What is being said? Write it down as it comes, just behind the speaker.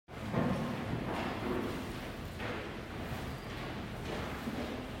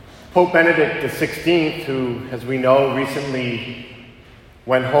Pope Benedict XVI, who, as we know, recently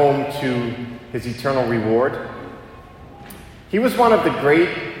went home to his eternal reward, he was one of the great,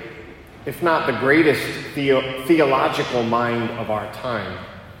 if not the greatest, theological mind of our time.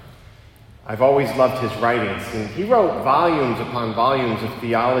 I've always loved his writings, and he wrote volumes upon volumes of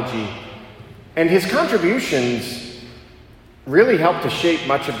theology, and his contributions really helped to shape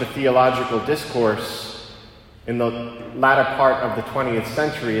much of the theological discourse in the latter part of the 20th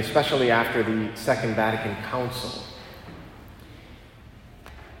century, especially after the Second Vatican Council.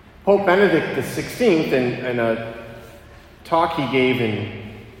 Pope Benedict XVI, in a talk he gave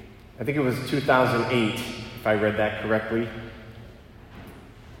in, I think it was 2008, if I read that correctly,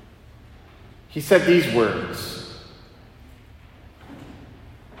 he said these words: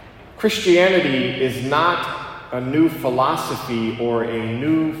 Christianity is not a new philosophy or a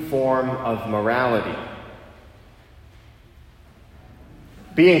new form of morality.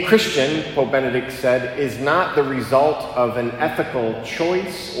 Being Christian, Pope Benedict said, is not the result of an ethical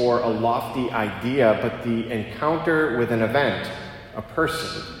choice or a lofty idea, but the encounter with an event, a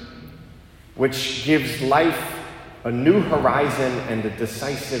person, which gives life a new horizon and a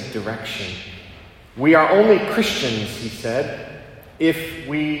decisive direction. We are only Christians, he said, if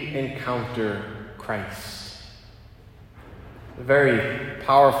we encounter Christ. Very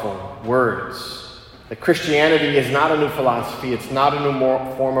powerful words. That Christianity is not a new philosophy, it's not a new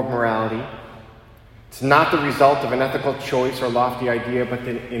form of morality, it's not the result of an ethical choice or lofty idea, but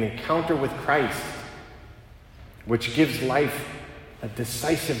an encounter with Christ, which gives life a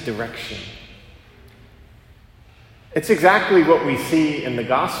decisive direction. It's exactly what we see in the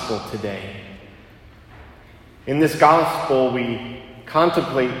gospel today. In this gospel, we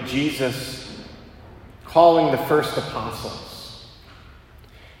contemplate Jesus calling the first apostles.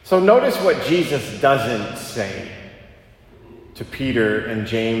 So notice what Jesus doesn't say to Peter and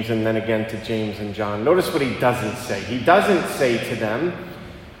James, and then again to James and John. Notice what he doesn't say. He doesn't say to them,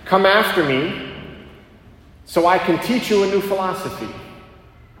 "Come after me so I can teach you a new philosophy."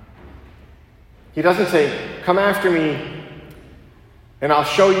 He doesn't say, "Come after me and I'll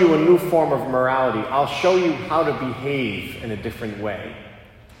show you a new form of morality. I'll show you how to behave in a different way."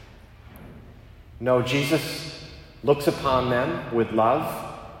 No, Jesus looks upon them with love.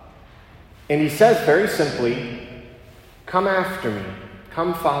 And he says very simply, "Come after me.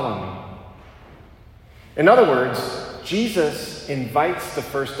 Come follow me." In other words, Jesus invites the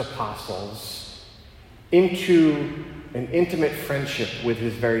first apostles into an intimate friendship with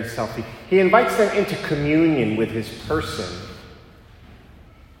his very self. He invites them into communion with his person.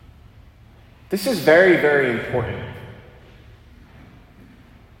 This is very, very important.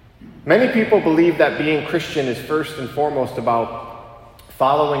 Many people believe that being Christian is first and foremost about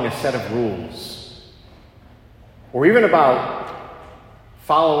following a set of rules, or even about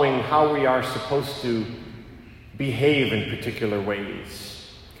following how we are supposed to behave in particular ways.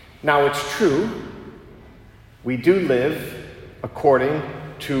 Now, it's true, we do live according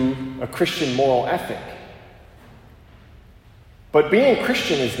to a Christian moral ethic. But being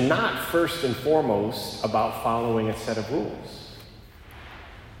Christian is not first and foremost about following a set of rules.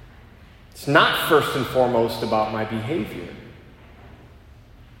 It's not first and foremost about my behavior.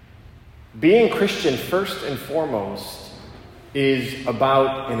 Being Christian, first and foremost, is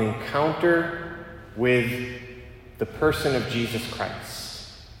about an encounter with the person of Jesus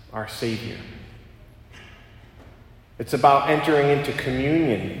Christ, our Savior. It's about entering into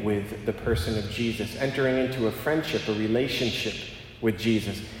communion with the person of Jesus, entering into a friendship, a relationship with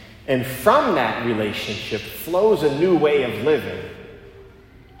Jesus. And from that relationship flows a new way of living,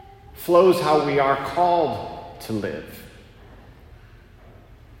 flows how we are called to live.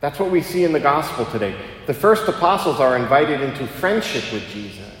 That's what we see in the gospel today. The first apostles are invited into friendship with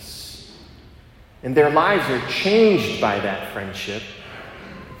Jesus, and their lives are changed by that friendship.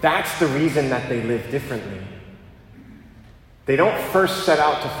 That's the reason that they live differently. They don't first set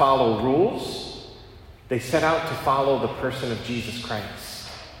out to follow rules. They set out to follow the person of Jesus Christ.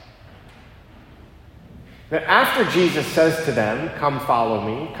 Now, after Jesus says to them, "Come follow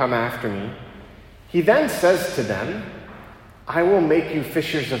me, come after me," he then says to them, "I will make you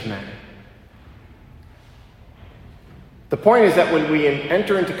fishers of men." The point is that when we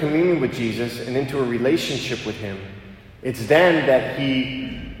enter into communion with Jesus and into a relationship with him, it's then that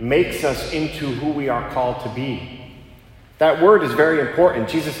he makes us into who we are called to be. That word is very important.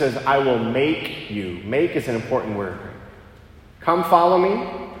 Jesus says, "I will make you." Make is an important word. Come follow me,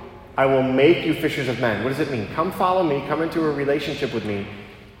 I will make you fishers of men. What does it mean? Come follow me, come into a relationship with me.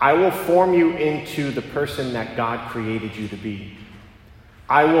 I will form you into the person that God created you to be.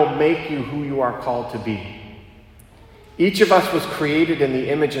 I will make you who you are called to be. Each of us was created in the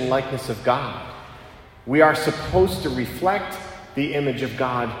image and likeness of God. We are supposed to reflect the image of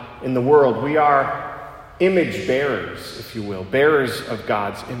God in the world. We are image bearers, if you will, bearers of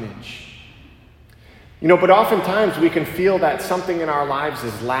God's image. But oftentimes we can feel that something in our lives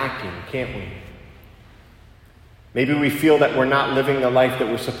is lacking, can't we? Maybe we feel that we're not living the life that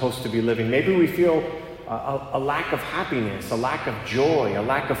we're supposed to be living. Maybe we feel a lack of happiness, a lack of joy, a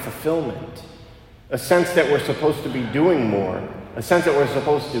lack of fulfillment, a sense that we're supposed to be doing more, a sense that we're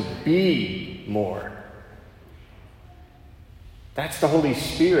supposed to be more. That's the Holy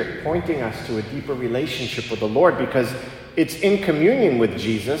Spirit pointing us to a deeper relationship with the Lord, because it's in communion with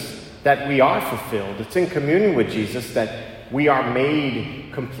Jesus that we are fulfilled. It's in communion with Jesus that we are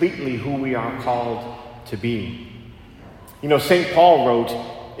made completely who we are called to be. St. Paul wrote,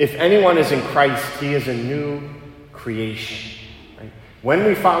 "If anyone is in Christ, he is a new creation." Right? When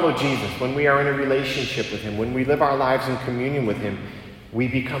we follow Jesus, when we are in a relationship with him, when we live our lives in communion with him, we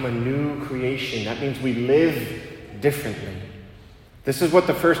become a new creation. That means we live differently. This is what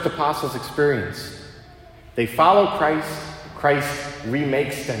the first apostles experienced. They follow Christ. Christ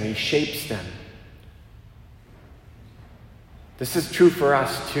remakes them. He shapes them. This is true for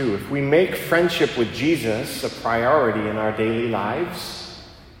us too. If we make friendship with Jesus a priority in our daily lives,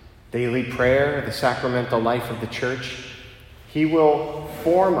 daily prayer, the sacramental life of the church, he will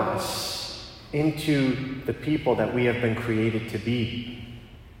form us into the people that we have been created to be.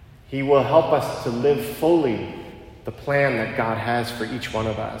 He will help us to live fully the plan that God has for each one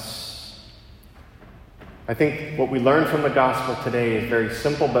of us. I think what we learn from the gospel today is very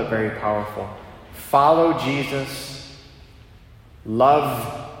simple but very powerful. Follow Jesus,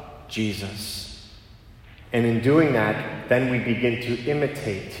 love Jesus, and in doing that, then we begin to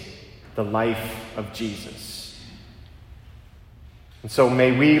imitate the life of Jesus. And so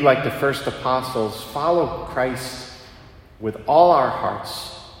may we, like the first apostles, follow Christ with all our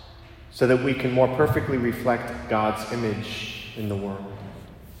hearts so that we can more perfectly reflect God's image in the world.